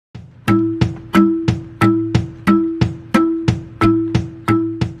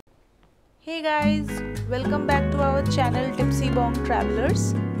Welcome back to our channel tipsy Bong travellers.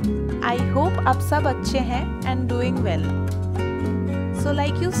 I hope आप सब अच्छे हैं and doing well. So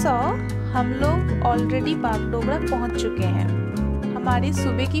like you saw, हम लोग ऑलरेडी बागडोगरा पहुंच चुके हैं। हमारी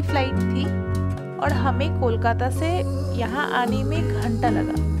सुबह की फ्लाइट थी और हमें कोलकाता से यहाँ आने में घंटा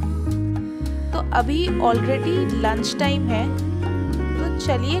लगा। तो अभी ऑलरेडी लंच टाइम है, तो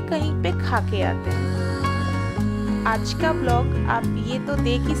चलिए कहीं पे खा के आते हैं। आज का ब्लॉग आप ये तो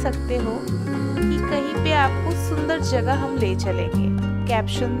देख ही सकते हो कि कहीं पे आपको सुंदर जगह हम ले चलेंगे।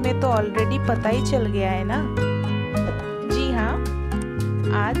 कैप्शन में तो ऑलरेडी पता ही चल गया है ना। जी हाँ,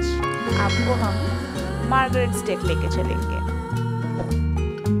 आज आपको हम मार्गरेट्स डेक लेके चलेंगे।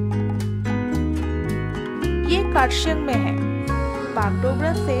 ये kurseong में है।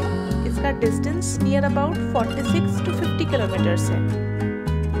 बागडोगरा से इसका distance near about 46 to 50 kilometres है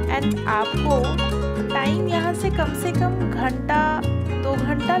एंड आपको टाइम यहाँ से कम घंटा 2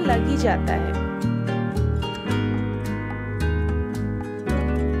 घंटा लग ही जाता है।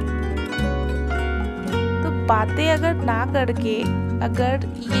 तो बातें अगर ना करके अगर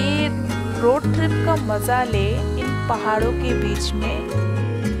ये रोड ट्रिप का मजा ले इन पहाड़ों के बीच में,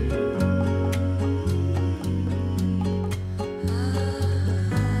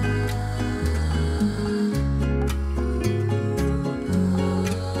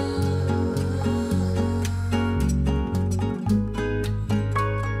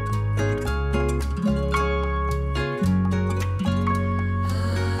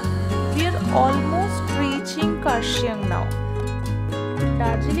 almost reaching kurseong now.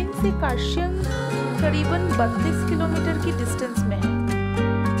 Darjeeling से kurseong करीबन 32 किलोमीटर की डिस्टेंस में है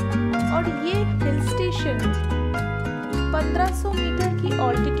और ये हिल स्टेशन 1500 मीटर की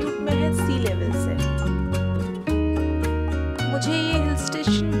ऑल्टीट्यूड में है सी लेवल से। मुझे ये हिल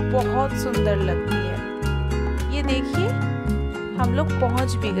स्टेशन बहुत सुंदर लगती है। ये देखिए, हम लोग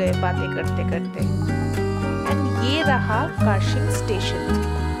पहुंच भी गए बातें करते करते एंड ये रहा kurseong स्टेशन।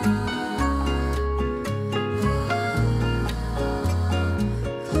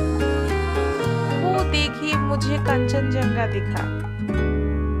 मुझे कंचनजंगा दिखा।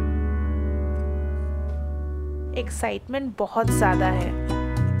 एक्साइटमेंट बहुत ज्यादा है।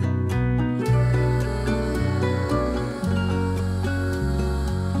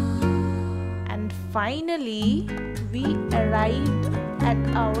 And finally we arrived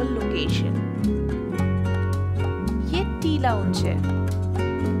at our location. ये टी लाउंज है।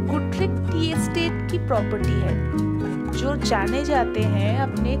 गुडरिक टी एस्टेट की प्रॉपर्टी है जो जाने जाते हैं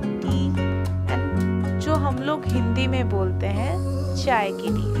अपने टी जो हम लोग हिंदी में बोलते हैं चाय के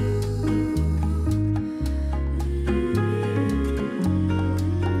लिए।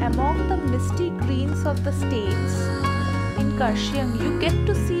 Among the misty greens of the states in Kurseong, you get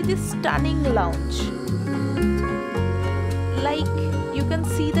to see this stunning lounge. Like you can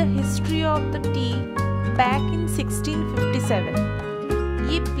see the history of the tea back in 1657.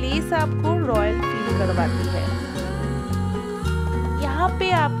 ये प्लेस आपको रॉयल फील करवाती है। यहाँ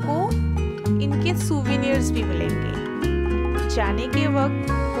पे आपको इनके सूवेनियर्स भी मिलेंगे। जाने के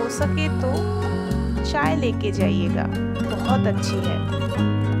वक्त हो सके तो चाय लेके जाइएगा, बहुत अच्छी है।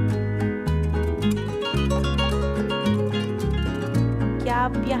 क्या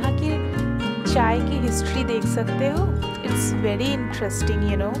आप यहाँ के चाय की हिस्ट्री देख सकते हो? It's very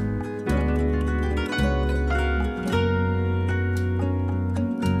interesting, you know.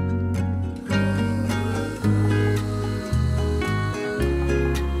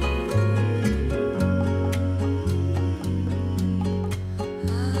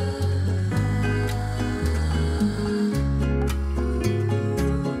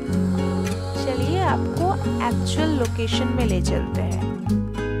 आपको एक्चुअल लोकेशन में ले चलते हैं।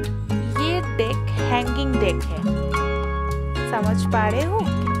 ये डेक हैंगिंग डेक है। समझ पा रहे हो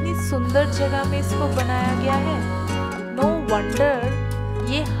कितनी सुंदर जगह में इसको बनाया गया है। नो वंडर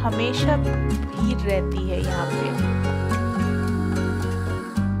ये हमेशा भीड़ रहती है यहाँ पे।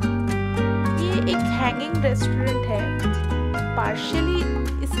 ये एक हैंगिंग रेस्टोरेंट है। पार्शियली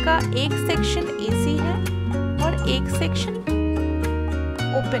इसका एक सेक्शन एसी है और एक section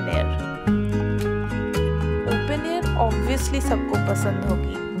open air. Open air obviously सबको पसंद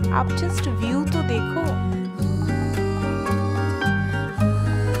होगी। आप जस्ट व्यू तो देखो।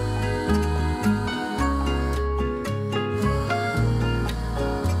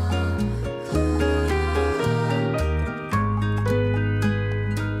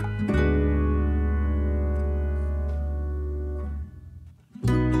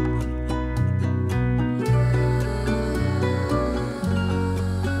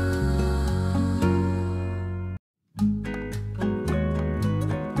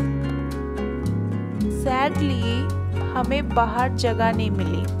 सैडली हमें बाहर जगह नहीं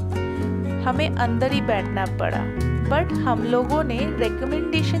मिली। हमें अंदर ही बैठना पड़ा, बट हम लोगों ने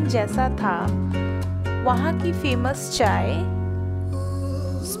रिकमेंडेशन जैसा था वहाँ की फेमस चाय,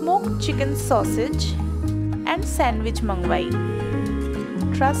 smoked chicken sausage and sandwich मंगवाई।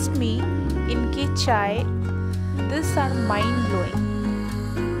 ट्रस्ट मी, इनकी चाय दिस आर माइंड ब्लोइंग।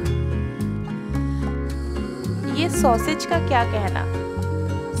 ये सॉसेज का क्या कहना,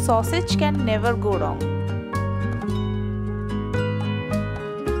 sausage can never go wrong.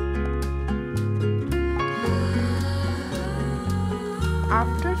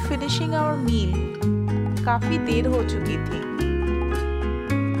 After finishing our मील, काफी देर हो चुकी थी।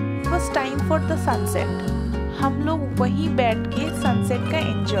 It was time for the sunset. हम लोग वहीं बैठ के सनसेट का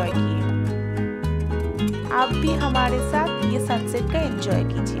एंजॉय किए। आप भी हमारे साथ ये सनसेट का एंजॉय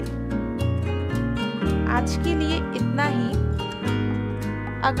कीजिए। आज के लिए इतना ही।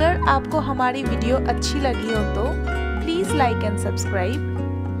 अगर आपको हमारी वीडियो अच्छी लगी हो तो प्लीज़ लाइक एंड सब्सक्राइब।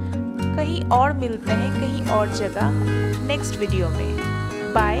 कहीं और मिलते हैं कहीं और जगह नेक्स्ट वीडियो में।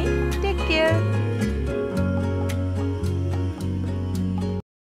 Bye, take care.